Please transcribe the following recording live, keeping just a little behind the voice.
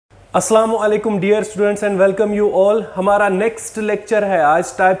अस्सलाम वालेकुम dear students and welcome you all. हमारा नेक्स्ट लेक्चर है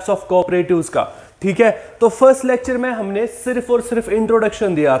आज टाइप्स ऑफ कोऑपरेटिव्स का। ठीक है, तो फर्स्ट लेक्चर में हमने सिर्फ और सिर्फ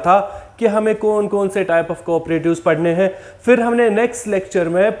इंट्रोडक्शन दिया था कि हमें कौन कौन से टाइप ऑफ कोऑपरेटिव्स पढ़ने हैं। फिर हमने नेक्स्ट लेक्चर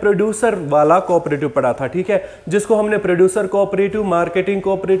में प्रोड्यूसर वाला कोऑपरेटिव पढ़ा था, ठीक है, जिसको हमने प्रोड्यूसर कोऑपरेटिव, मार्केटिंग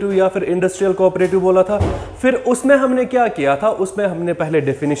कोऑपरेटिव या फिर इंडस्ट्रियल कोऑपरेटिव बोला था। फिर उसमें हमने क्या किया था, उसमें हमने पहले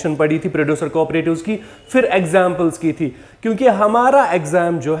डेफिनेशन पढ़ी थी प्रोड्यूसर कोऑपरेटिव्स की, फिर एग्जाम्पल्स की थी। क्योंकि हमारा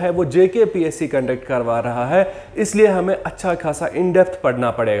एग्जाम जो है वो JKPSC कंडक्ट करवा रहा है, इसलिए हमें अच्छा खासा इन डेप्थ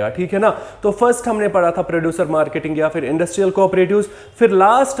पढ़ना पड़ेगा, ठीक है ना। तो फर्स्ट हमने पढ़ा था प्रोड्यूसर, मार्केटिंग या फिर इंडस्ट्रियल कोऑपरेटिव्स। फिर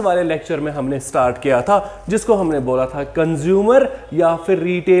लास्ट वाले लेक्चर में हमने स्टार्ट किया था जिसको हमने बोला था कंज्यूमर या फिर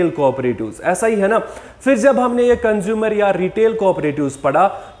रिटेल कोऑपरेटिव्स, ऐसा ही है ना। फिर जब हमने ये कंज्यूमर या रिटेल कोऑपरेटिव्स पढ़ा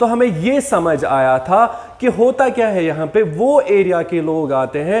तो हमें ये समझ आया था कि होता क्या है, यहाँ पे वो एरिया के लोग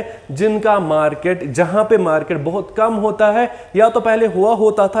आते हैं जिनका मार्केट, जहां पे मार्केट बहुत कम होता है, या तो पहले हुआ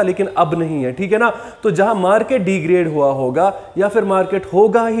होता था लेकिन अब नहीं है, ठीक है ना। तो जहां मार्केट डिग्रेड हुआ होगा या फिर मार्केट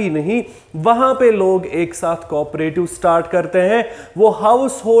होगा ही नहीं, वहां पे लोग एक साथ कोऑपरेटिव स्टार्ट करते हैं। वो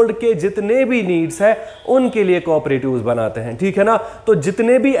हाउस होल्ड के जितने भी नीड्स है उनके लिए कोऑपरेटिव्स बनाते हैं, ठीक है ना। तो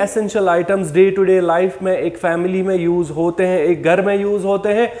जितने भी essential items day to day life में एक फैमिली में यूज होते हैं, एक घर में यूज होते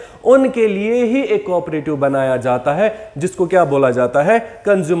हैं, उनके लिए ही एक कोऑपरेटिव बनाया जाता है जिसको क्या बोला जाता है,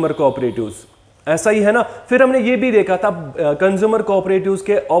 कंज्यूमर कोऑपरेटिव्स, ऐसा ही है ना। फिर हमने ये भी देखा था कंज्यूमर कोऑपरेटिव्स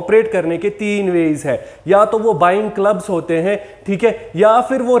के ऑपरेट करने के 3 वेज है, या तो वो बाइंग क्लब्स होते हैं, ठीक है, या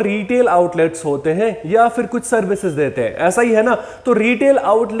फिर वो रिटेल आउटलेट्स होते हैं, या फिर कुछ सर्विसेज देते हैं, ऐसा ही है ना। तो रिटेल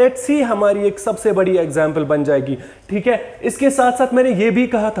आउटलेट्स ही हमारी एक सबसे बड़ी एग्जांपल बन जाएगी, ठीक है। इसके साथ साथ मैंने ये भी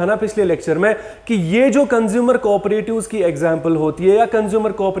कहा था ना पिछले लेक्चर में कि ये जो कंज्यूमर कोऑपरेटिव्स की एग्जांपल होती है या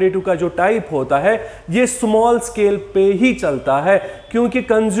कंज्यूमर कोऑपरेटिव का जो टाइप होता है, ये स्मॉल स्केल पे ही चलता है, क्योंकि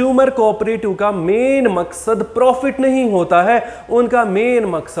कंज्यूमर कोऑपरेटिव का मेन मकसद प्रॉफिट नहीं होता है, उनका मेन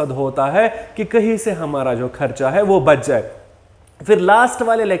मकसद होता है कि कहीं से हमारा जो खर्चा है वो बच जाए। फिर लास्ट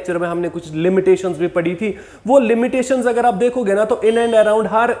वाले लेक्चर में हमने कुछ लिमिटेशंस भी पढ़ी थी। वो लिमिटेशंस अगर आप देखोगे ना तो इन एंड अराउंड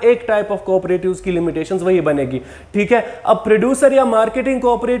हर एक टाइप ऑफ कोऑपरेटिव्स की लिमिटेशंस वही बनेगी, ठीक है। अब प्रोड्यूसर या मार्केटिंग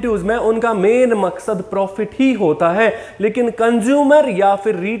कोऑपरेटिव्स में उनका मेन मकसद प्रॉफिट ही होता है, लेकिन कंज्यूमर या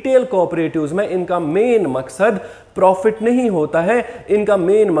फिर रिटेल कोऑपरेटिव्स में इनका मेन मकसद प्रॉफिट नहीं होता है, इनका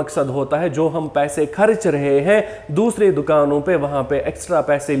मेन मकसद होता है जो हम पैसे खर्च रहे हैं दूसरे दुकानों पे, वहां पे एक्स्ट्रा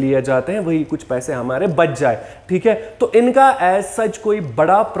पैसे लिए जाते हैं, वही कुछ पैसे हमारे बच जाए, ठीक है। तो इनका एज सच कोई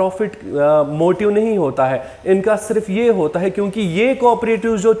बड़ा प्रॉफिट मोटिव नहीं होता है, इनका सिर्फ ये होता है क्योंकि ये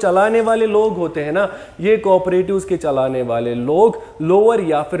कोऑपरेटिव जो चलाने वाले लोग होते हैं ना, ये कोऑपरेटिव्स के चलाने वाले लोग लोअर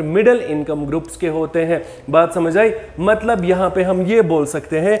या फिर मिडिल इनकम ग्रुप्स के होते हैं। बात समझ आई? मतलब यहां पे हम ये बोल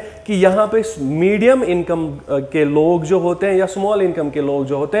सकते हैं कि यहां पे मीडियम इनकम के लोग जो होते हैं या स्मॉल इनकम के लोग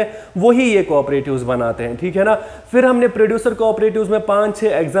जो होते हैं वही ये कोऑपरेटिव्स बनाते हैं, ठीक है ना। फिर हमने प्रोड्यूसर कोऑपरेटिव्स में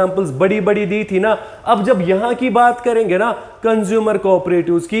 5-6 एग्जांपल्स बड़ी बड़ी दी थी ना। अब जब यहां की बात करेंगे ना कंज्यूमर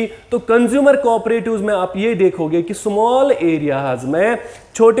कोऑपरेटिव्स की, तो कंज्यूमर कोऑपरेटिव्स में आप ये देखोगे कि स्मॉल एरियाज में,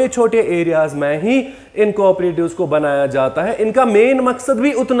 छोटे छोटे एरियाज में ही इन कोऑपरेटिव्स को बनाया जाता है। इनका मेन मकसद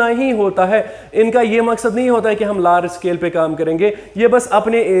भी उतना ही होता है, इनका ये मकसद नहीं होता है कि हम लार्ज स्केल पे काम करेंगे, ये बस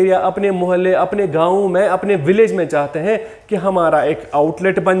अपने एरिया, अपने मोहल्ले, अपने गांव में, अपने विलेज में चाहते हैं कि हमारा एक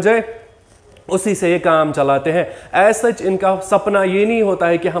आउटलेट बन जाए, उसी से ये काम चलाते हैं। एज सच इनका सपना ये नहीं होता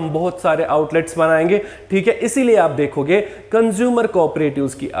है कि हम बहुत सारे आउटलेट्स बनाएंगे, ठीक है। इसीलिए आप देखोगे कंज्यूमर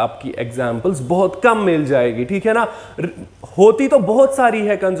कोऑपरेटिव्स की आपकी एग्जांपल्स बहुत कम मिल जाएगी, ठीक है ना। होती तो बहुत सारी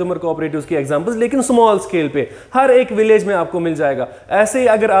है कंज्यूमर कोऑपरेटिव्स की एग्जांपल्स, लेकिन स्मॉल स्केल पे हर एक विलेज में आपको मिल जाएगा। ऐसे ही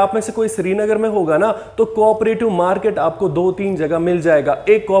अगर आप में से कोई श्रीनगर में होगा ना तो कोऑपरेटिव मार्केट आपको 2-3 जगह मिल जाएगा।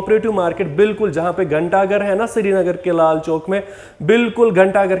 एक कोऑपरेटिव मार्केट बिल्कुल जहां पे घंटाघर है ना, श्रीनगर के लाल चौक में, बिल्कुल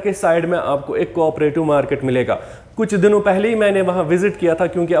घंटाघर के साइड में आपको एक कोऑपरेटिव मार्केट मिलेगा। कुछ दिनों पहले ही मैंने वहां विजिट किया था,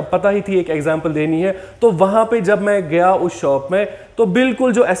 क्योंकि अब पता ही थी एक एग्जांपल देनी है। तो वहां पे जब मैं गया उस शॉप में, तो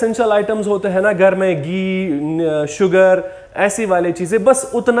बिल्कुल जो एसेंशियल आइटम्स होते हैं ना घर में, घी, शुगर, ऐसी वाली चीजें,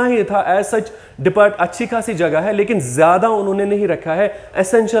 बस उतना ही था। एज सच डिपार्ट अच्छी खासी जगह है, लेकिन ज्यादा उन्होंने नहीं रखा है,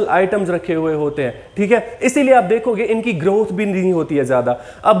 एसेंशियल आइटम्स रखे हुए होते हैं, ठीक है। इसीलिए आप देखोगे इनकी ग्रोथ भी नहीं होती है ज्यादा।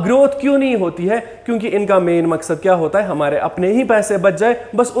 अब ग्रोथ क्यों नहीं होती है? क्योंकि इनका मेन मकसद क्या होता है, हमारे अपने ही पैसे बच जाए,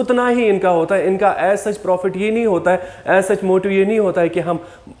 बस उतना ही इनका होता है। इनका एज सच प्रॉफिट ये नहीं होता है, एज सच मोटिव ये नहीं होता है कि हम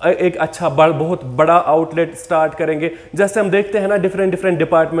एक अच्छा बहुत बड़ा आउटलेट स्टार्ट करेंगे। जैसे हम देखते हैं ना डिफरेंट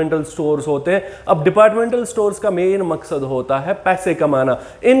डिपार्टमेंटल स्टोर्स होते हैं। अब डिपार्टमेंटल स्टोर्स का मेन मकसद होता है पैसे कमाना,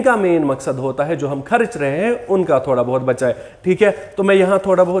 इनका मेन मकसद होता है जो हम खर्च रहे हैं उनका थोड़ा बहुत बचाए, ठीक है। तो मैं यहां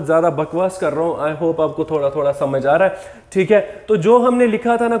थोड़ा बहुत ज्यादा बकवास कर रहा हूं, आई होप आपको थोड़ा थोड़ा समझ आ रहा है, ठीक है। तो जो हमने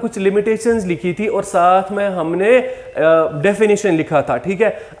लिखा था ना, कुछ लिमिटेशंस लिखी थी और साथ में हमने डेफिनेशन लिखा था, ठीक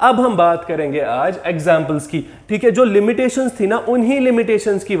है। अब हम बात करेंगे आज एग्जांपल्स की, ठीक है, जो लिमिटेशंस थी ना, उन्हीं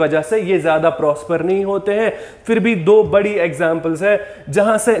लिमिटेशंस की वजह से ये ज्यादा प्रॉस्पर नहीं होते हैं। फिर भी दो बड़ी एग्जांपल्स है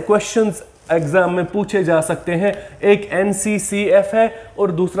जहां से क्वेश्चंस एग्जाम में पूछे जा सकते हैं। एक NCCF है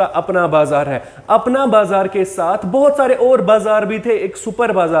और दूसरा अपना बाजार है। अपना बाजार के साथ बहुत सारे और बाजार भी थे, एक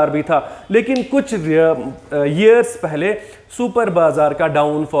सुपर बाजार भी था, लेकिन कुछ ईयर्स पहले सुपर बाजार का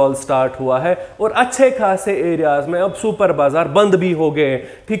डाउनफॉल स्टार्ट हुआ है और अच्छे खासे एरियाज में अब सुपर बाजार बंद भी हो गए।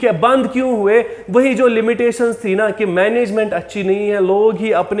 ठीक है, बंद क्यों हुए? वही जो लिमिटेशंस थी ना कि मैनेजमेंट अच्छी नहीं है, लोग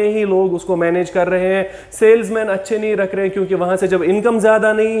ही अपने ही लोग उसको मैनेज कर रहे हैं, सेल्समैन अच्छे नहीं रख रहे हैं, क्योंकि वहां से जब इनकम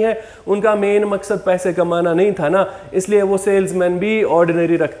ज्यादा नहीं है, उनका मेन मकसद पैसे कमाना नहीं था ना, इसलिए वो सेल्समैन भी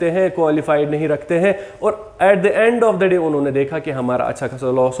ऑर्डिनरी रखते हैं, क्वालिफाइड नहीं रखते हैं, और at the end of the day उन्होंने देखा कि हमारा अच्छा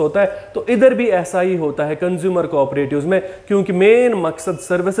खासा लॉस होता है। तो इधर भी ऐसा ही होता है कंज्यूमर कोऑपरेटिव्स में, क्योंकि मेन मकसद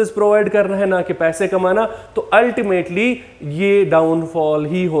सर्विसेज प्रोवाइड करना है ना कि पैसे कमाना, तो अल्टीमेटली ये डाउनफॉल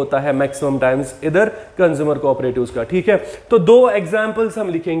ही होता है मैक्सिमम टाइम्स इधर कंज्यूमर कोऑपरेटिव्स का। ठीक है, तो दो एग्जांपल्स हम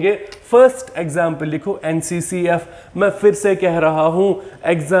लिखेंगे। फर्स्ट एग्जांपल लिखो NCCF। मैं फिर से कह रहा हूं,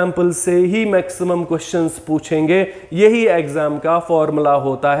 एग्जांपल से ही मैक्सिमम क्वेश्चंस पूछेंगे, यही एग्जाम का फॉर्मूला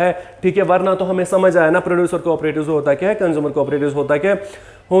होता है। ठीक है, वरना तो हमें समझ आया ना प्रोड्यूसर कोऑपरेटिव्स होता क्या है, कंज्यूमर कोऑपरेटिव्स होता क्या है।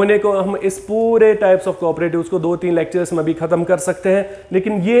 होने को हम इस पूरे टाइप्स ऑफ कोऑपरेटिव्स को 2-3 लेक्चर्स में भी खत्म कर सकते हैं,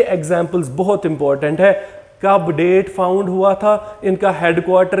 लेकिन ये एग्जांपल्स बहुत इंपॉर्टेंट है। कब डेट फाउंड हुआ था, इनका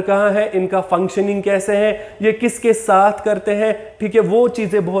हेडक्वार्टर कहाँ है, इनका फंक्शनिंग कैसे है, ये किसके साथ करते हैं। ठीक है, वो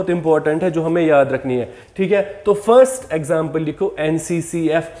चीजें बहुत इंपॉर्टेंट है जो हमें याद रखनी है। ठीक है, तो फर्स्ट एग्जांपल लिखो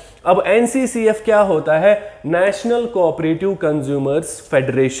NCCF। अब NCCF क्या होता है? National cooperative consumers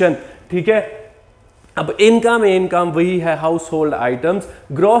federation. ठीक है, अब इनका मेन काम वही है, house hold items,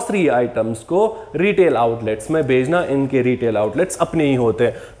 grocery items को रिटेल आउटलेट्स में भेजना। इनके रिटेल आउटलेट्स अपने ही होते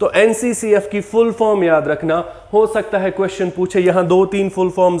हैं। तो NCCF की फुल फॉर्म याद रखना, हो सकता है क्वेश्चन पूछे, यहां 2-3 फुल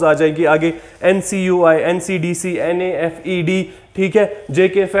फॉर्म्स आ जाएगी आगे, NCUI, NCDC, NAFED। ठीक है,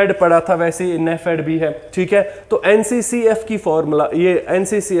 JK फेड पढ़ा था, वैसे NAFED भी है। ठीक है, तो NCCF की फॉर्मूला, ये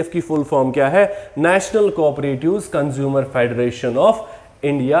NCCF की फुल फॉर्म क्या है? National cooperatives consumer federation of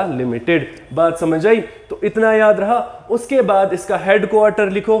India limited. बात समझ आई? तो इतना याद रहा। उसके बाद इसका हेडक्वार्टर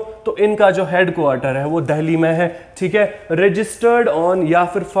लिखो, तो इनका जो हेडक्वार्टर है वो दिल्ली में है। ठीक है, रजिस्टर्ड ऑन या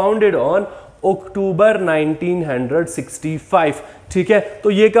फिर फाउंडेड ऑन अक्टूबर 1965। ठीक है,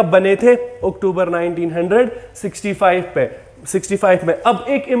 तो ये कब बने थे? अक्टूबर 1965 पे, 65 में। अब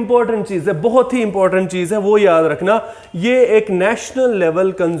एक इंपॉर्टेंट चीज है, बहुत ही इंपॉर्टेंट चीज है, वो याद रखना, ये एक नेशनल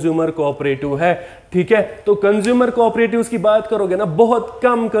लेवल कंज्यूमर कोऑपरेटिव है। ठीक है, तो कंज्यूमर कोऑपरेटिव्स की बात करोगे ना, बहुत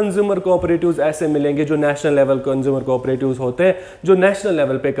कम कंज्यूमर कोऑपरेटिव्स ऐसे मिलेंगे जो नेशनल लेवल कंज्यूमर कोऑपरेटिव्स होते हैं, जो नेशनल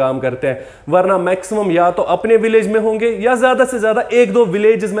लेवल पे काम करते हैं। वरना मैक्सिमम या तो अपने विलेज में होंगे या ज्यादा से ज्यादा 1-2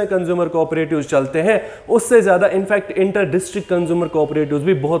 विलेजेस में कंज्यूमर कोऑपरेटिव्स चलते हैं, उससे ज्यादा in fact inter district consumer cooperatives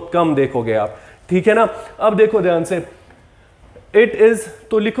भी बहुत कम देखोगे आप। ठीक है ना, अब देखो ध्यान से, इट इज,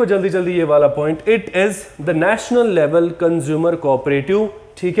 तो लिखो जल्दी जल्दी ये वाला point, it is the national level consumer cooperative.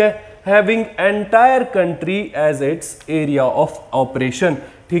 ठीक है, having entire country as it's area of operation.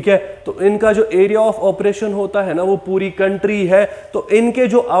 ठीक है, तो इनका जो एरिया ऑफ ऑपरेशन होता है ना, वो पूरी कंट्री है, तो इनके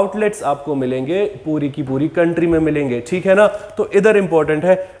जो आउटलेट्स आपको मिलेंगे पूरी की पूरी कंट्री में मिलेंगे। ठीक है ना, तो इधर इंपॉर्टेंट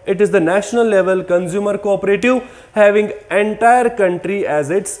है, it is the national level consumer cooperative having entire country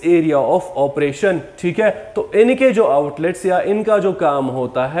as it's area of operation. ठीक है, तो इनके जो आउटलेट्स या इनका जो काम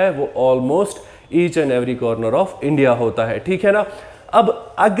होता है वो almost each and every corner of India होता है। ठीक है ना,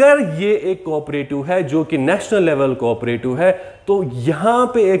 अब अगर ये एक कोऑपरेटिव है जो कि नेशनल लेवल कोऑपरेटिव है, तो यहां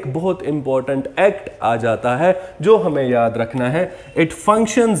पे एक बहुत इंपॉर्टेंट एक्ट आ जाता है जो हमें याद रखना है। इट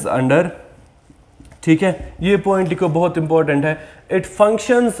फंक्शंस अंडर, ठीक है, ये पॉइंट लिखो, बहुत इंपॉर्टेंट है। It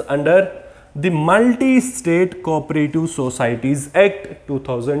functions under the multi state cooperative societies act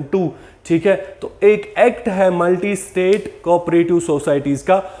 2002। ठीक है, तो एक एक्ट है मल्टी स्टेट कोऑपरेटिव सोसाइटीज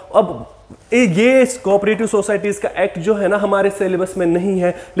का। अब ये कोऑपरेटिव सोसाइटीज का एक्ट जो है ना, हमारे सिलेबस में नहीं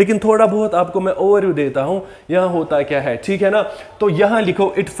है, लेकिन थोड़ा बहुत आपको मैं ओवरव्यू देता हूं यहां होता क्या है। ठीक है ना, तो यहां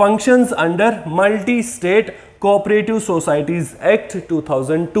लिखो, it functions under multi state cooperative societies act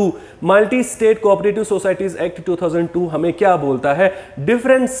 2002। Multi state cooperative societies act 2002 हमें क्या बोलता है?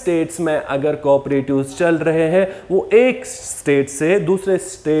 डिफरेंट स्टेट्स में अगर कोऑपरेटिव्स चल रहे हैं, वो एक स्टेट से दूसरे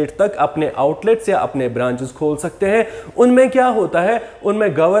स्टेट तक अपने आउटलेट्स या अपने ब्रांचेस खोल सकते हैं। उनमें क्या होता है?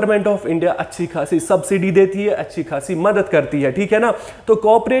 उनमें गवर्नमेंट ऑफ इंडिया अच्छी खासी सब्सिडी देती है, अच्छी खासी मदद करती है। ठीक है ना, तो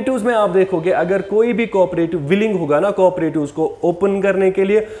कोऑपरेटिव्स में आप देखोगे, अगर कोई भी कोऑपरेटिव विलिंग होगा ना कोऑपरेटिव्स को ओपन करने के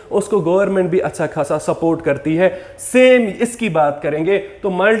लिए, उसको गवर्नमेंट भी अच्छा खासा सपोर्ट करती करती है। सेम इसकी बात करेंगे तो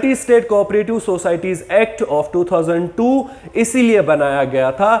multi state cooperative societies act of 2002 इसीलिए बनाया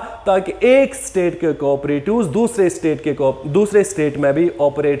गया था ताकि एक स्टेट के कोऑपरेटिव्स दूसरे स्टेट में भी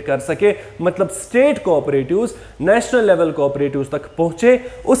ऑपरेट कर सके, मतलब state cooperatives national level cooperatives तक पहुंचे,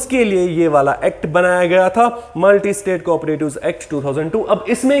 उसके लिए ये वाला एक्ट बनाया गया था, मल्टी स्टेट कोऑपरेटिव्स एक्ट 2002। अब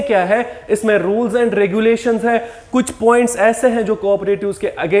इसमें क्या है, इसमें रूल्स एंड रेगुलेशंस है। कुछ पॉइंट्स ऐसे हैं जो कोऑपरेटिव्स के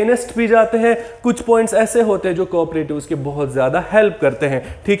अगेंस्ट भी जाते हैं, कुछ पॉइंट्स ऐसे होते हैं जो कोऑपरेटिव्स के बहुत ज्यादा हेल्प करते हैं।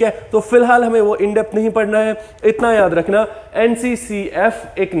 ठीक है, तो फिलहाल हमें वो इन डेप्थ नहीं पढ़ना है, इतना याद रखना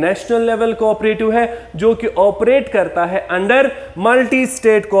एनसीसीएफ एक नेशनल लेवल कोऑपरेटिव है जो कि ऑपरेट करता है under multi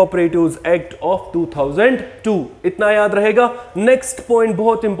state cooperatives act of 2002, इतना याद रहेगा। नेक्स्ट पॉइंट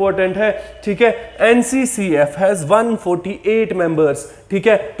बहुत इंपॉर्टेंट है, ठीक है, एनसीसीएफ हैज 148 मेंबर्स। ठीक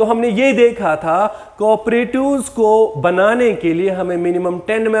है, तो हमने ये देखा था कोऑपरेटिव्स को बनाने के लिए हमें मिनिमम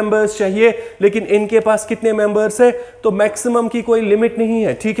 10 मेंबर्स चाहिए, लेकिन इनके पास कितने मेंबर्स है, तो मैक्सिमम की कोई लिमिट नहीं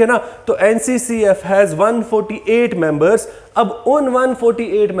है। ठीक है ना, तो एनसीसीएफ हैज 148 मेंबर्स। अब उन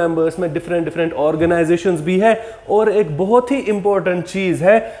 148 मेंबर्स में डिफरेंट ऑर्गेनाइजेशंस भी है, और एक बहुत ही इंपॉर्टेंट चीज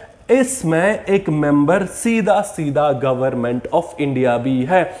है, इसमें एक मेंबर सीधा गवर्नमेंट ऑफ इंडिया भी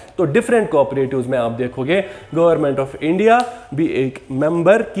है। तो डिफरेंट कोऑपरेटिव्स में आप देखोगे गवर्नमेंट ऑफ इंडिया भी एक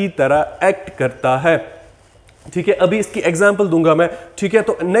मेंबर की तरह एक्ट करता है। ठीक है, अभी इसकी एग्जांपल दूंगा मैं। ठीक है,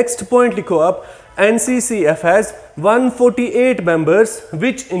 तो नेक्स्ट पॉइंट लिखो आप, NCCF has 148 members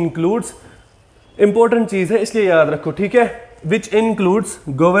which includes, important चीज है इसलिए याद रखो। ठीक है, which includes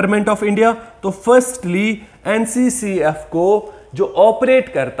government of India. तो फर्स्टली एनसीसीएफ को जो ऑपरेट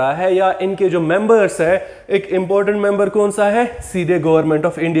करता है या इनके जो मेंबर्स है, एक इंपॉर्टेंट मेंबर कौन सा है, सीधे government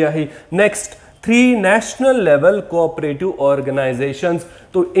of India he. Next 3 national level cooperative organisations.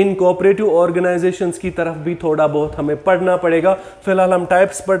 तो इन कोऑपरेटिव ऑर्गेनाइजेशंस की तरफ भी थोड़ा बहुत हमें पढ़ना पड़ेगा। फिलहाल हम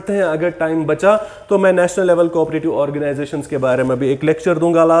टाइप्स पढ़ते हैं, अगर टाइम बचा तो मैं नेशनल लेवल कोऑपरेटिव ऑर्गेनाइजेशंस के बारे में भी एक लेक्चर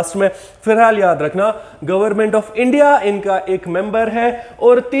दूंगा लास्ट में। फिलहाल याद रखना गवर्नमेंट ऑफ इंडिया इनका एक मेंबर है,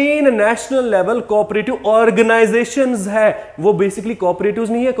 और 3 नेशनल लेवल कोऑपरेटिव ऑर्गेनाइजेशंस है। वो बेसिकली कोऑपरेटिव्स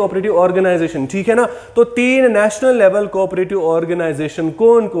नहीं है, कोऑपरेटिव ऑर्गेनाइजेशन। ठीक है ना, तो 3 नेशनल लेवल कोऑपरेटिव ऑर्गेनाइजेशन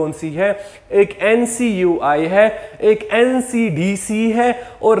कौन कौन सी है, एक एनसीयूआई है, एक एनसीडीसी है,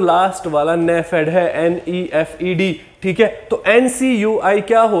 और लास्ट वाला नेफेड है, NEFED। ठीक है, तो एनसीयूआई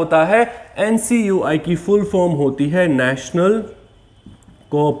क्या होता है, एनसीयूआई की फुल फॉर्म होती है नेशनल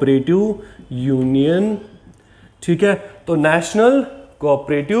कोऑपरेटिव यूनियन। ठीक है, तो national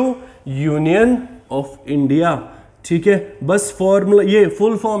cooperative union of India. ठीक है, बस फॉर्मूला, ये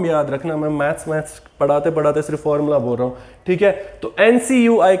फुल फॉर्म याद रखना, मैं मैथ्स पढ़ाते सिर्फ फॉर्मूला बोल रहा हूं। ठीक है, तो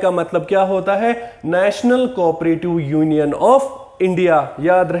एनसीयूआई का मतलब क्या होता है, national cooperative union of India,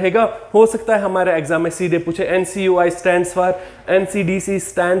 याद रहेगा। हो सकता है हमारे एग्जाम में सीधे पूछे NCUI stands for, NCDC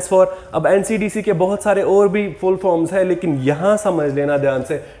stands for. अब एनसीडीसी के बहुत सारे और भी फुल फॉर्म्स है, लेकिन यहां समझ लेना ध्यान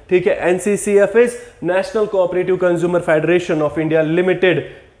से। ठीक है, NCCF is national cooperative consumer federation of India limited.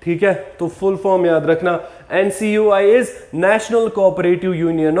 ठीक है, तो फुल फॉर्म याद रखना, NCUI is national cooperative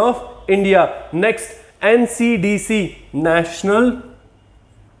union of India. Next NCDC, national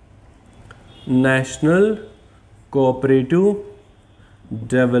cooperative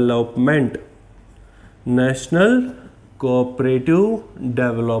development, national cooperative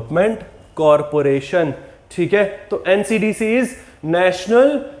development corporation. ठीक है, तो NCDC is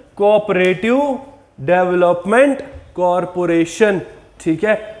national cooperative development corporation. ठीक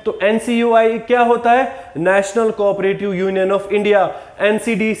है, तो एनसीयूआई क्या होता है, national cooperative union of India,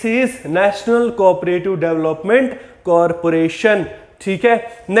 NCDC is national cooperative development corporation. ठीक है,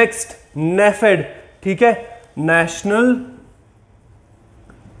 नेक्स्ट नेफेड। ठीक है, नेशनल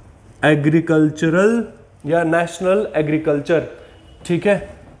एग्रीकल्चरल या नेशनल एग्रीकल्चर। ठीक है,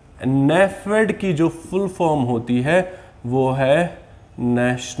 नेफेड की जो फुल फॉर्म होती है वो है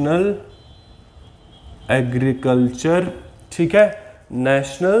नेशनल एग्रीकल्चर। ठीक है,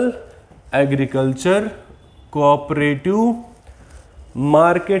 national agriculture cooperative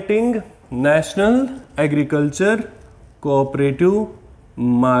marketing, national agriculture cooperative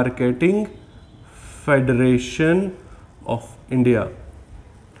marketing federation of India.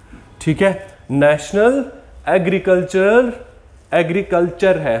 ठीक है, नेशनल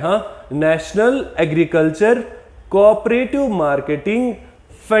एग्रीकल्चर है, हाँ, national agriculture cooperative marketing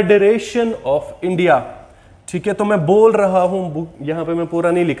federation of India. ठीक है, तो मैं बोल रहा हूं, बुक यहां पे मैं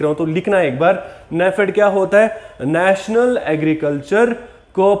पूरा नहीं लिख रहा हूं, तो लिखना एक बार। नेफेड क्या होता है, national agriculture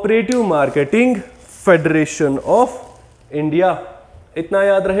cooperative marketing federation of India, इतना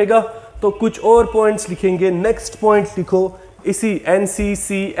याद रहेगा। तो कुछ और पॉइंट्स लिखेंगे। नेक्स्ट पॉइंट लिखो इसी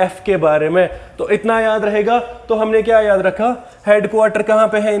एनसीसीएफ के बारे में, तो इतना याद रहेगा। तो हमने क्या याद रखा, हेडक्वार्टर कहां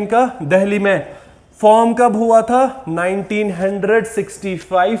पे है इनका, दिल्ली में। फॉर्म कब हुआ था?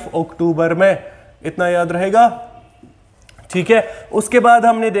 1965 अक्टूबर में, इतना याद रहेगा। ठीक है, उसके बाद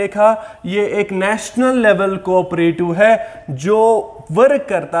हमने देखा ये एक नेशनल लेवल कोऑपरेटिव है जो वर्क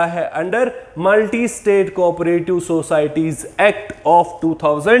करता है under multi state cooperative societies act of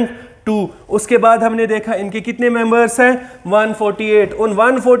 2002। उसके बाद हमने देखा इनके कितने मेंबर्स हैं? 148। उन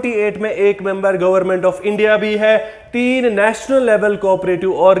 148 में एक मेंबर गवर्नमेंट ऑफ इंडिया भी है, 3 नेशनल लेवल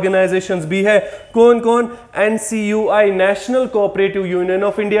कोऑपरेटिव ऑर्गेनाइजेशंस भी है। कौन कौन? NCUI national cooperative union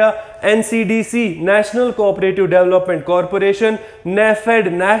of India, NCDC national cooperative development corporation, NAFED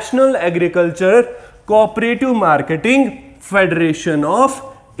national agriculture cooperative marketing federation of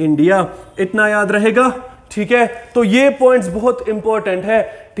India. इतना याद रहेगा। ठीक है, तो ये पॉइंट्स बहुत इंपॉर्टेंट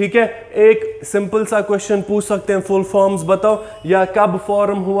है। ठीक है, एक सिंपल सा क्वेश्चन पूछ सकते हैं, फुल फॉर्म्स बताओ या कब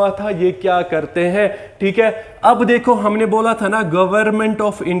फॉर्म हुआ था, ये क्या करते हैं। ठीक है, अब देखो हमने बोला था ना गवर्नमेंट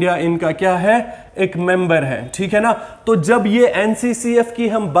ऑफ इंडिया इनका क्या है? एक मेंबर है। ठीक है ना, तो जब ये एनसीसीएफ की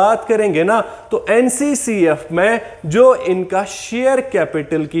हम बात करेंगे ना, तो एनसीसीएफ में जो इनका शेयर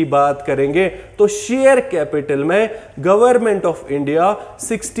कैपिटल की बात करेंगे तो शेयर कैपिटल में गवर्नमेंट ऑफ इंडिया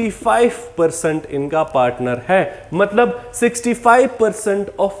 65% इनका पार्टनर है। मतलब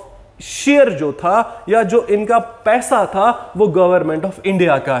 65% ऑफ शेयर जो था या जो इनका पैसा था वो गवर्नमेंट ऑफ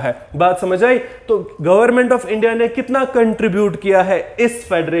इंडिया का है। बात समझ आई? तो गवर्नमेंट ऑफ इंडिया ने कितना कंट्रीब्यूट किया है इस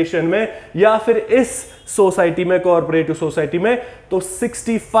फेडरेशन में या फिर इस सोसाइटी में, कोऑपरेटिव सोसाइटी में? तो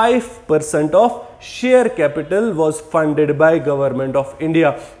 65% of share capital was funded by government of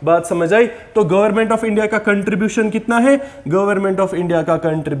India. बात समझ आई? तो गवर्नमेंट ऑफ इंडिया का कंट्रीब्यूशन कितना है? गवर्नमेंट ऑफ इंडिया का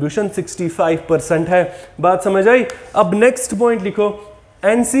कंट्रीब्यूशन 65% है। बात समझ आई? अब नेक्स्ट पॉइंट लिखो,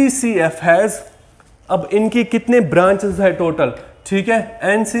 एनसीसीएफ हैज, अब इनकी कितने ब्रांचेस है टोटल? ठीक है,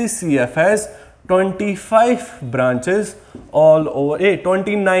 NCCF has 25 branches all over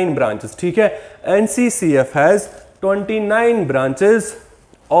 29 branches. ठीक है, NCCF has 29 branches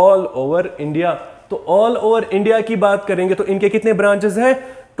all over India. तो ऑल ओवर इंडिया की बात करेंगे तो इनके कितने ब्रांचेस हैं?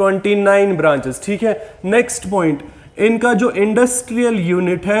 29 ब्रांचेस। ठीक है, नेक्स्ट पॉइंट, इनका जो इंडस्ट्रियल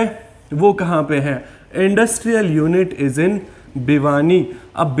यूनिट है वो कहां पे है? Industrial unit is in Bhiwani.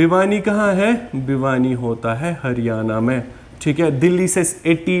 अब भिवानी कहाँ है? भिवानी होता है हरियाणा में। ठीक है, दिल्ली से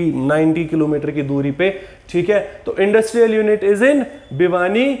 80-90 किलोमीटर की दूरी पे। ठीक है, तो industrial unit is in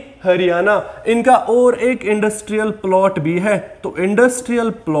Bhiwani Haryana. इनका और एक इंडस्ट्रियल प्लॉट भी है, तो industrial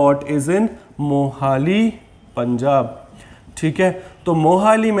plot is in Mohali Punjab. ठीक है, तो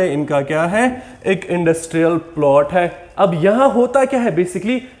मोहाली में इनका क्या है? एक इंडस्ट्रियल प्लॉट है। अब यहां होता क्या है?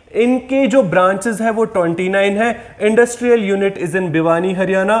 बेसिकली इनके जो ब्रांचेस है वो 29 है। Industrial unit is in Bhiwani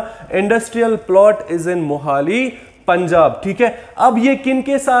Haryana, industrial plot is in Mohali Punjab. ठीक है, अब ये किन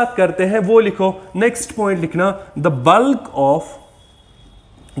के साथ करते हैं वो लिखो। नेक्स्ट पॉइंट लिखना, the bulk of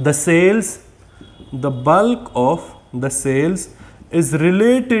the sales, the bulk of the sales is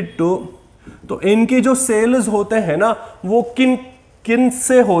related to, तो इनके जो सेल्स होते हैं ना वो किन किन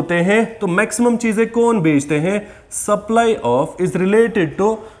से होते हैं? तो मैक्सिमम चीजें कौन बेचते हैं? Supply of is related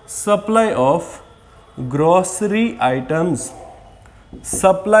to supply of grocery items,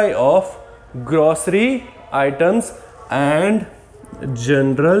 supply of grocery items and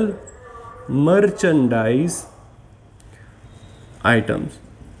general merchandise items.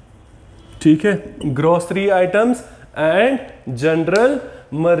 ठीक है, grocery items and general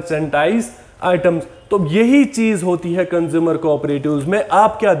merchandise items. तो यही चीज होती है कंज्यूमर कोऑपरेटिव्स में।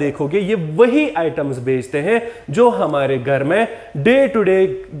 आप क्या देखोगे? ये वही आइटम्स बेचते हैं जो हमारे घर में day to day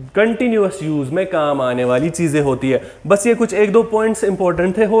continuous use में काम आने वाली चीजें होती है। बस ये कुछ 1-2 पॉइंट्स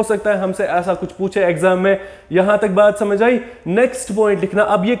इंपॉर्टेंट थे, हो सकता है हमसे ऐसा कुछ पूछे एग्जाम में। यहां तक बात समझ आई? नेक्स्ट पॉइंट लिखना,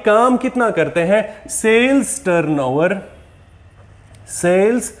 अब ये काम कितना करते हैं? सेल्स टर्नओवर,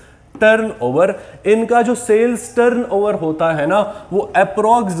 सेल्स टर्नओवर, इनका जो सेल्स टर्नओवर होता है ना वो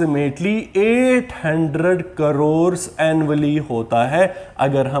अप्रोक्सीमेटली 800 करोड़ एनुअली होता है।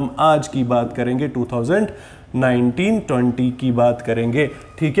 अगर हम आज की बात करेंगे 2019-20 की बात करेंगे।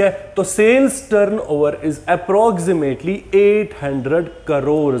 ठीक है, तो sales turnover is approximately 800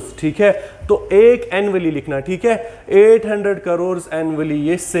 crore. ठीक है, तो एक एनुअली लिखना। ठीक है, 800 करोड़ एनुअली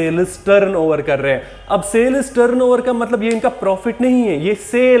ये सेल्स टर्नओवर कर रहे हैं। अब सेल्स टर्नओवर का मतलब ये इनका प्रॉफिट नहीं है, ये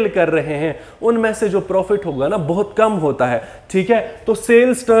सेल कर रहे हैं, उनमें से जो प्रॉफिट होगा ना बहुत कम होता है। ठीक है, तो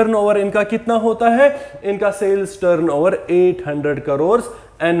सेल्स टर्नओवर इनका कितना होता है? इनका सेल्स टर्नओवर 800 करोड़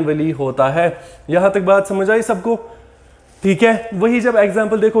एनुअली होता है। यहां तक बात समझ आई सबको? ठीक है, वही जब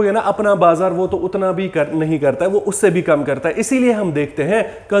एग्जाम्पल देखोगे ना, अपना बाजार वो तो उतना भी नहीं करता है, वो उससे भी कम करता है। इसीलिए हम देखते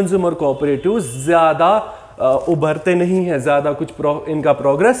हैं कंज्यूमर कोऑपरेटिव्स ज्यादा उभरते नहीं है, ज़्यादा कुछ इनका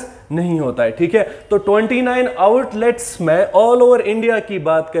प्रोग्रेस नहीं होता है। ठीक है, तो 29 आउटलेट्स में ऑल ओवर इंडिया की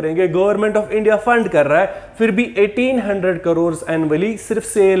बात करेंगे, गवर्नमेंट ऑफ इंडिया फंड कर रहा है, फिर भी 1800 करोड़ एनुअली सिर्फ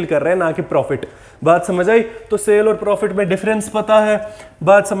सेल कर रहे हैं, ना कि प्रॉफिट। बात समझ आई? तो सेल और प्रॉफिट में डिफरेंस पता है,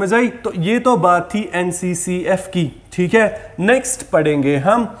 बात समझ आई? तो ये तो बात थी एनसीसीएफ की। ठीक है, नेक्स्ट पढ़ेंगे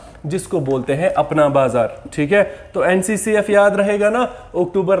हम जिसको बोलते हैं अपना बाजार। ठीक है, तो एनसीसीएफ याद रहेगा ना,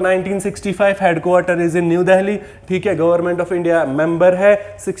 अक्टूबर 1965, headquarter is in new Delhi. ठीक है, गवर्नमेंट ऑफ इंडिया मेंबर है,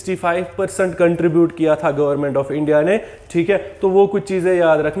 65% कंट्रीब्यूट किया था गवर्नमेंट ऑफ इंडिया ने। ठीक है, तो वो कुछ चीजें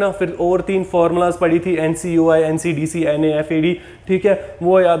याद रखना। फिर और 3 फॉर्मूलाज पढ़ी थी, एनसीयूआई, एनसीडीसी, एनएएफएडी। ठीक है,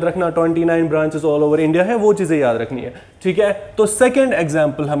 वो याद रखना। 29 ब्रांचेस ऑल ओवर इंडिया है, वो चीजें याद रखनी है। ठीक है, तो सेकेंड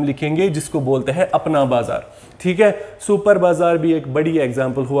एग्जाम्पल हम लिखेंगे जिसको बोलते हैं अपना बाजार। ठीक है, सुपर बाजार भी एक बड़ी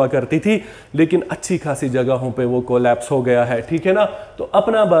एग्जाम्पल हुआ करती थी, लेकिन अच्छी खासी जगहों पे वो कोलैप्स हो गया है। ठीक है ना, तो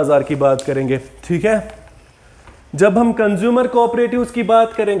अपना बाजार की बात करेंगे। ठीक है, जब हम कंज्यूमर कोऑपरेटिव्स की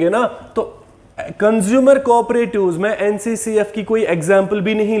बात करेंगे ना, तो कंज्यूमर कोऑपरेटिव्स में एनसीसीएफ की कोई एग्जाम्पल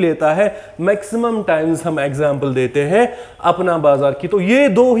भी नहीं लेता है, मैक्सिमम टाइम्स हम एग्जाम्पल देते हैं अपना बाजार की। तो ये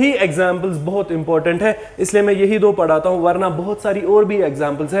 2 ही एग्जाम्पल्स बहुत इंपॉर्टेंट है, इसलिए मैं यही 2 पढ़ाता हूं, वरना बहुत सारी और भी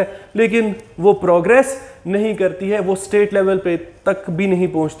एग्जाम्पल्स है, लेकिन वो प्रोग्रेस नहीं करती है, वो स्टेट लेवल पे तक भी नहीं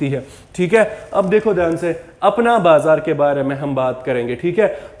पहुंचती है। ठीक है, अब देखो ध्यान से, अपना बाजार के बारे में हम बात करेंगे। ठीक है,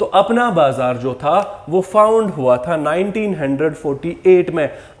 तो अपना बाजार जो था वो फाउंड हुआ था 1948 में।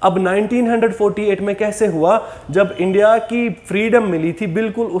 अब 1948 में कैसे हुआ? जब इंडिया की फ्रीडम मिली थी,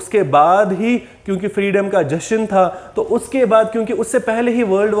 बिल्कुल उसके बाद ही, क्योंकि फ्रीडम का जश्न था, तो उसके बाद, क्योंकि उससे पहले ही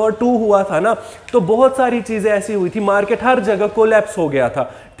वर्ल्ड वॉर 2 हुआ था ना, तो बहुत सारी चीजें ऐसी हुई थी, मार्केट हर जगह कोलैप्स हो गया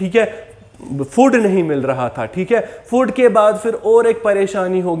था। ठीक है, फूड नहीं मिल रहा था। ठीक है, फूड के बाद फिर और एक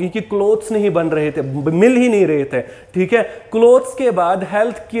परेशानी होगी कि क्लोथ्स नहीं बन रहे थे, मिल ही नहीं रहे थे। ठीक है, क्लोथ्स के बाद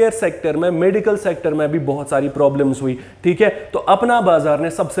हेल्थ केयर सेक्टर में, मेडिकल सेक्टर में भी बहुत सारी प्रॉब्लम्स हुई। ठीक है, तो अपना बाजार ने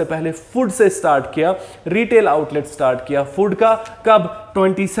सबसे पहले फूड से स्टार्ट किया, रिटेल आउटलेट स्टार्ट किया फूड का। कब?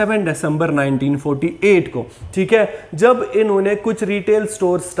 27 दिसंबर 1948 को। ठीक है, जब इन्होंने कुछ रिटेल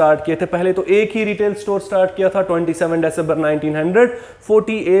स्टोर स्टार्ट किए थे, पहले तो एक ही रिटेल स्टोर स्टार्ट किया था 27 दिसंबर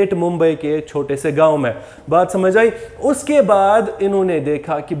 1948 मुंबई के छोटे से गांव में। बात समझ आई? उसके बाद इन्होंने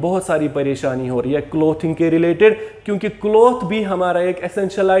देखा कि बहुत सारी परेशानी हो रही है क्लोथिंग के रिलेटेड, क्योंकि क्लोथ भी हमारा एक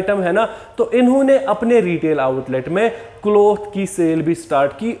एसेंशियल आइटम है ना, तो इन्होंने अपने रिटेल आउटलेट में क्लोथ की सेल भी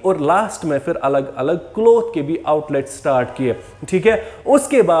स्टार्ट की, और लास्ट में फिर अलग अलग क्लोथ के भी आउटलेट स्टार्ट किए। ठीक है,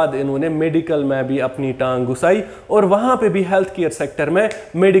 उसके बाद इन्होंने मेडिकल में भी अपनी टांग घुसाई, और वहां पे भी हेल्थ केयर सेक्टर में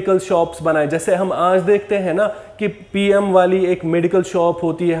मेडिकल शॉप्स बनाए। जैसे हम आज देखते हैं ना कि पीएम वाली एक मेडिकल शॉप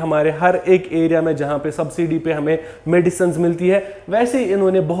होती है हमारे हर एक एरिया में, जहां पे सब्सिडी पे हमें मेडिसिन मिलती है, वैसे ही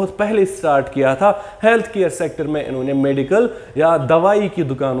इन्होंने बहुत पहले स्टार्ट किया था हेल्थ केयर सेक्टर में। इन्होंने मेडिकल या दवाई की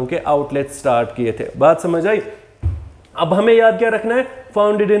दुकानों के आउटलेट स्टार्ट किए थे। बात समझ आई? अब हमें याद क्या रखना है?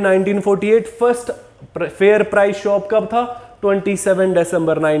 Founded in 1948। First fair price shop कब था? 27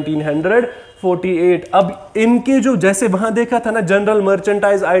 दिसंबर 1948। अब इनके जो, जैसे वहां देखा था ना, जनरल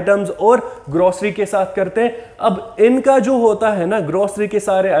मर्चेंटाइज आइटम्स और ग्रोसरी के साथ करते हैं, अब इनका जो होता है ना, ग्रोसरी के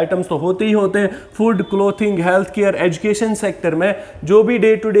सारे आइटम्स तो होते ही होते हैं, food, clothing, health care, education sector में जो भी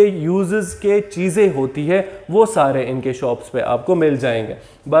डे टू डे यूजेस के चीजें होती है, वो सारे इनके शॉप्स पे आपको मिल जाएंगे।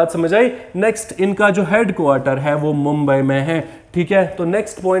 बात समझ आई? नेक्स्ट, इनका जो हेडक्वार्टर है वो मुंबई में है। ठीक है, तो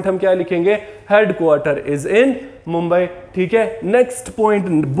नेक्स्ट पॉइंट हम क्या लिखेंगे? Headquarter is in Mumbai. ठीक है, नेक्स्ट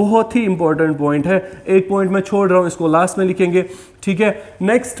पॉइंट बहुत ही इंपॉर्टेंट पॉइंट है, एक पॉइंट मैं छोड़ रहा हूं, इसको लास्ट में लिखेंगे। ठीक है,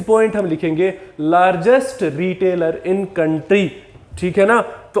 नेक्स्ट पॉइंट हम लिखेंगे लार्जेस्ट रिटेलर इन कंट्री। ठीक है ना,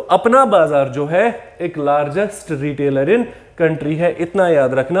 तो अपना बाजार जो है एक लार्जेस्ट रिटेलर इन कंट्री है, इतना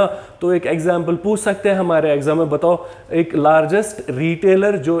याद रखना। तो एक एग्जाम्पल पूछ सकते हैं हमारे एग्जाम में, बताओ एक लार्जेस्ट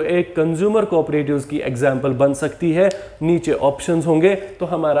रिटेलर जो एक कंज्यूमर कोऑपरेटिव्स की एग्जाम्पल बन सकती है। नीचे ऑप्शंस होंगे, तो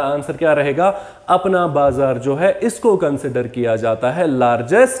हमारा आंसर क्या रहेगा? अपना बाजार जो है इसको कंसिडर किया जाता है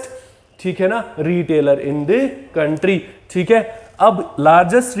लार्जेस्ट, ठीक है ना, रिटेलर इन द कंट्री। ठीक है, अब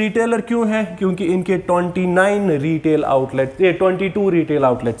लार्जेस्ट रिटेलर क्यों है? क्योंकि इनके 29 रिटेल आउटलेट, 22 रिटेल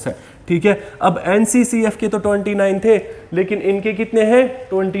आउटलेट्स हैं। ठीक है, अब एनसीसीएफ के तो 29 थे, लेकिन इनके कितने हैं?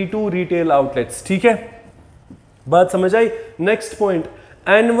 22 रिटेल आउटलेट्स। ठीक है, बात समझ आई? Next point,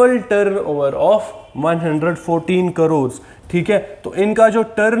 annual turnover of 114 crore. ठीक है, तो इनका जो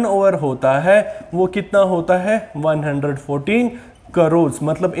टर्नओवर होता है वो कितना होता है? 114 करोड़,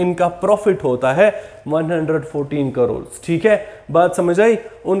 मतलब इनका प्रॉफिट होता है 114 करोड़। ठीक है, बात समझ आई?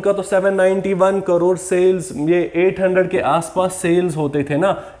 उनका तो 791 करोड़ सेल्स, ये 800 के आसपास सेल्स होते थे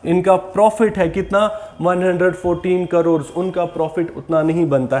ना, इनका प्रॉफिट है कितना? 114 करोड़। उनका प्रॉफिट उतना नहीं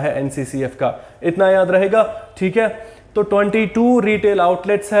बनता है एनसीसीएफ का, इतना याद रहेगा। ठीक है, तो 22 रिटेल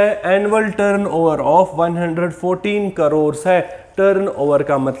आउटलेट्स है, एनुअल टर्नओवर ऑफ 114 करोड़ है। टर्नओवर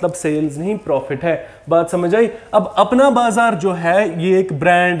का मतलब सेल्स नहीं, प्रॉफिट है। बात समझ आई। अब अपना बाजार जो है ये एक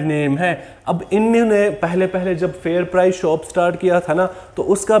ब्रांड नेम है। अब इन्होंने पहले जब फेयर प्राइस शॉप स्टार्ट किया था ना, तो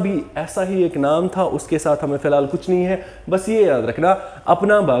उसका भी ऐसा ही एक नाम था, उसके साथ हमें फिलहाल कुछ नहीं है। बस ये याद रखना,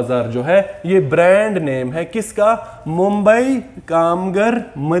 अपना बाजार जो है ये ब्रांड नेम है किसका? मुंबई कामगार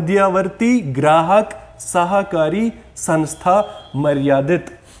मध्यवर्ती ग्राहक सहकारी संस्था मर्यादित।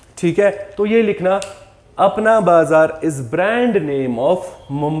 ठीक है, तो ये लिखना, अपना बाजार is brand name of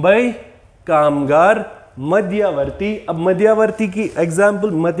Mumbai कामगार मध्यवर्ती। अब मध्यवर्ती की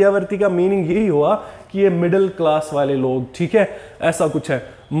एग्जाम्पल, मध्यवर्ती का मीनिंग यही हुआ कि ये मिडिल क्लास वाले लोग, ठीक है, ऐसा कुछ है।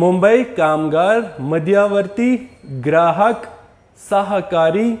 मुंबई कामगार मध्यवर्ती ग्राहक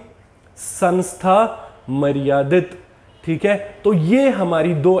सहकारी संस्था मर्यादित। ठीक है, तो ये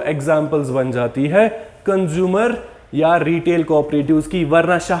हमारी दो एग्जाम्पल्स बन जाती है कंज्यूमर या रिटेल कोऑपरेटिव्स की,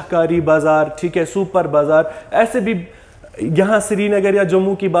 वरना शाहकारी बाजार, ठीक है, सुपर बाजार, ऐसे भी यहाँ श्रीनगर या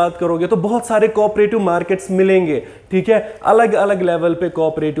जम्मू की बात करोगे तो बहुत सारे कोऑपरेटिव मार्केट्स मिलेंगे। ठीक है, अलग अलग लेवल पे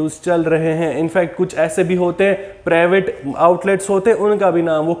कोऑपरेटिव्स चल रहे हैं। इनफैक्ट कुछ ऐसे भी होते हैं, प्राइवेट आउटलेट्स होते हैं, उनका भी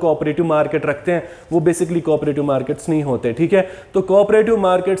नाम वो कोऑपरेटिव मार्केट रखते हैं, वो बेसिकली कोऑपरेटिव मार्केट्स नहीं होते। ठीक है, तो कोऑपरेटिव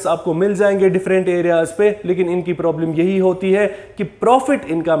मार्केट्स आपको मिल जाएंगे डिफरेंट एरियाज पे, लेकिन इनकी प्रॉब्लम यही होती है कि प्रॉफिट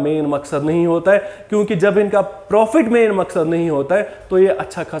इनका मेन मकसद नहीं होता है, क्योंकि जब इनका प्रॉफिट मेन मकसद नहीं होता है तो ये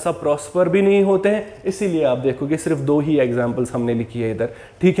अच्छा खासा प्रॉस्पर भी नहीं होते हैं। इसीलिए आप देखोगे सिर्फ दो ही एग्जाम्पल्स हमने लिखी है इधर।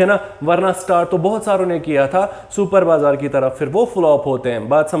 ठीक है ना, वरना स्टार्ट तो बहुत सारों ने किया था सुपर बाजार की तरफ, फिर वो फ्लॉप होते हैं।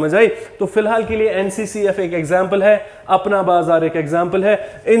 बात समझ आई। तो फिलहाल के लिए एनसीसीएफ एक एग्जाम्पल है, अपना बाजार एक एग्जाम्पल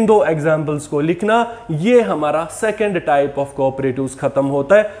है। इन दो एग्जाम्पल्स को लिखना। ये हमारा सेकंड टाइप ऑफ कोऑपरेटिव्स खत्म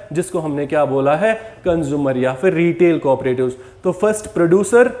होता है, जिसको हमने क्या बोला है? कंज्यूमर या फिर रिटेल कोऑपरेटिव्स। तो फर्स्ट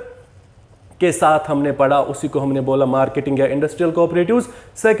प्रोड्यूसर के साथ हमने पढ़ा, उसी को हमने बोला मार्केटिंग या इंडस्ट्रियल कोऑपरेटिव्स।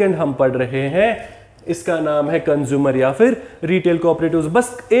 सेकंड हम पढ़ रहे हैं, इसका नाम है कंज्यूमर या फिर रिटेल कोऑपरेटिव्स।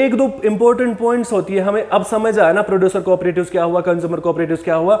 बस एक दो इंपॉर्टेंट पॉइंट्स होती है, हमें अब समझ आया ना प्रोड्यूसर कोऑपरेटिव्स क्या हुआ, कंज्यूमर कोऑपरेटिव्स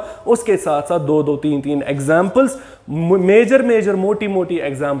क्या हुआ। उसके साथ साथ दो दो तीन तीन एग्जांपल्स, मेजर मोटी मोटी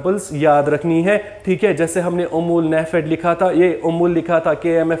एग्जांपल्स याद रखनी है। ठीक है, जैसे हमने अमूल नेफेड लिखा था, ये अमूल लिखा था,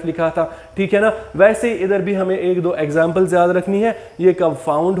 केएमएफ लिखा था। ठीक है ना, वैसे ही इधर भी हमें एक दो एग्जांपल्स याद रखनी है। ये कब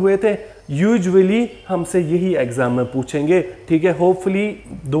फाउंड हुए थे? यूजुअली हमसे यही एग्जाम में पूछेंगे। ठीक है, होपफुली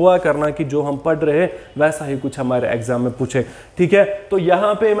दुआ करना कि जो हम पढ़ रहे हैं वैसा ही कुछ हमारे एग्जाम में पूछे। ठीक है, तो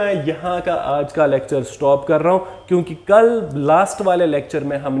यहाँ पे मैं यहाँ का आज का लेक्चर स्टॉप कर रहा हूँ, क्योंकि कल लास्ट वाले लेक्चर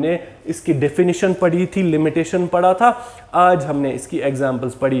में हमने इसकी डेफिनेशन पढ़ी थी, लिमिटेशन पढ़ा था, आज हमने इसकी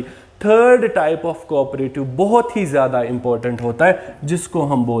एग्जाम्पल्स पढ़ी। थर्ड टाइप ऑफ कोऑपरेटिव बहुत ही ज़्यादा इंपॉर्टेंट होता है, जिसको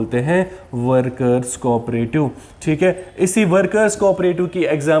हम बोलते हैं वर्कर्स कोऑपरेटिव। ठीक है, इसी वर्कर्स कोऑपरेटिव की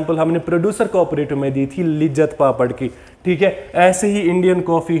एग्जांपल हमने प्रोड्यूसर कोऑपरेटिव में दी थी, लिज्जत पापड़ की। ठीक है, ऐसे ही इंडियन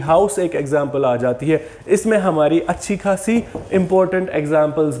कॉफ़ी हाउस एक एग्जांपल आ जाती है। इसमें हमारी अच्छी खासी इंपॉर्टेंट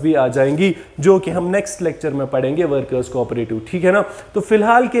एग्जांपल्स भी आ जाएंगी, जो कि हम नेक्स्ट लेक्चर में पढ़ेंगे, वर्कर्स कोऑपरेटिव। ठीक है ना, तो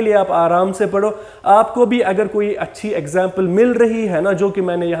फिलहाल के लिए आप आराम से पढ़ो। आपको भी अगर कोई अच्छी एग्जांपल मिल रही है ना, जो कि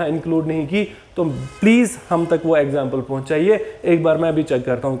मैंने यहाँ इंक्लूड नहीं की, तो प्लीज़ हम तक वो एग्जाम्पल पहुँचाइए। एक बार मैं भी चेक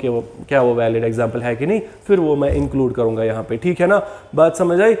करता हूँ कि वो क्या वो वैलिड एग्जाम्पल है कि नहीं, फिर वो मैं इंक्लूड करूँगा यहाँ पे। ठीक है ना, बात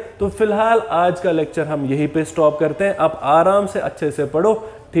समझ आई। तो फिलहाल आज का लेक्चर हम यहीं पे स्टॉप करते हैं। आप आराम से अच्छे से पढ़ो।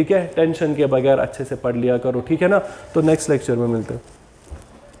 ठीक है, टेंशन के बगैर अच्छे से पढ़ लिया करो। ठीक है ना, तो नेक्स्ट लेक्चर में मिलते हैं।